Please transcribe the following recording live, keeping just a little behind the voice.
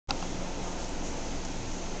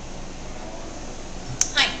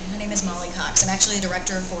name is Molly Cox. I'm actually a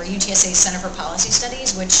director for UTSA Center for Policy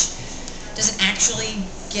Studies, which doesn't actually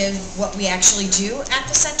give what we actually do at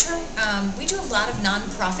the center. We do a lot of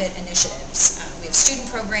nonprofit initiatives. We have student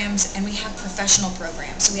programs and we have professional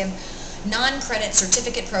programs. So we have non-credit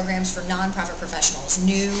certificate programs for nonprofit professionals,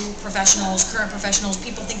 new professionals, current professionals,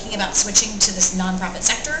 people thinking about switching to this nonprofit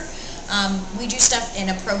sector. We do stuff in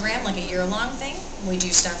a program, like a year-long thing. We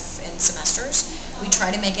do stuff in semesters. We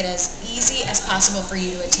try to make it as easy as possible for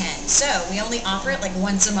you to attend. So we only offer it like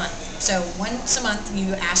once a month. So once a month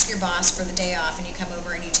you ask your boss for the day off and you come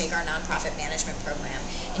over and you take our nonprofit management program.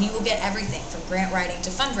 And you will get everything from grant writing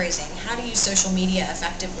to fundraising, how to use social media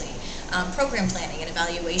effectively, program planning and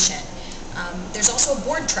evaluation. There's also a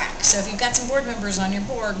board track. So if you've got some board members on your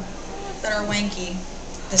board that are wanky,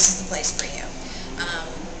 this is the place for you.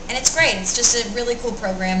 And it's great. It's just a really cool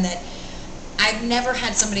program that I've never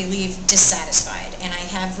had somebody leave dissatisfied. And I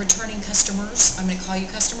have returning customers, I'm going to call you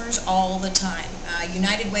customers, all the time.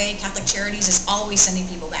 United Way, Catholic Charities is always sending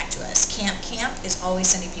people back to us. Camp is always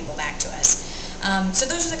sending people back to us. So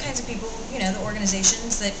those are the kinds of people, you know, the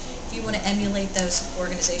organizations that if you want to emulate those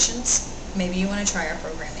organizations, maybe you want to try our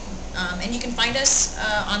programming. And you can find us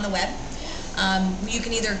on the web. You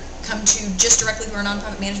can either come to just directly to our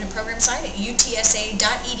nonprofit management program site at utsa.edu/NMP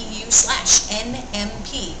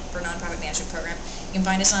for nonprofit management program. You can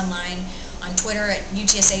find us online on Twitter at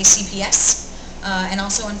UTSA CPS and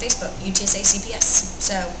also on Facebook, UTSA CPS.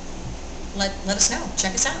 So let us know.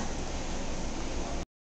 Check us out.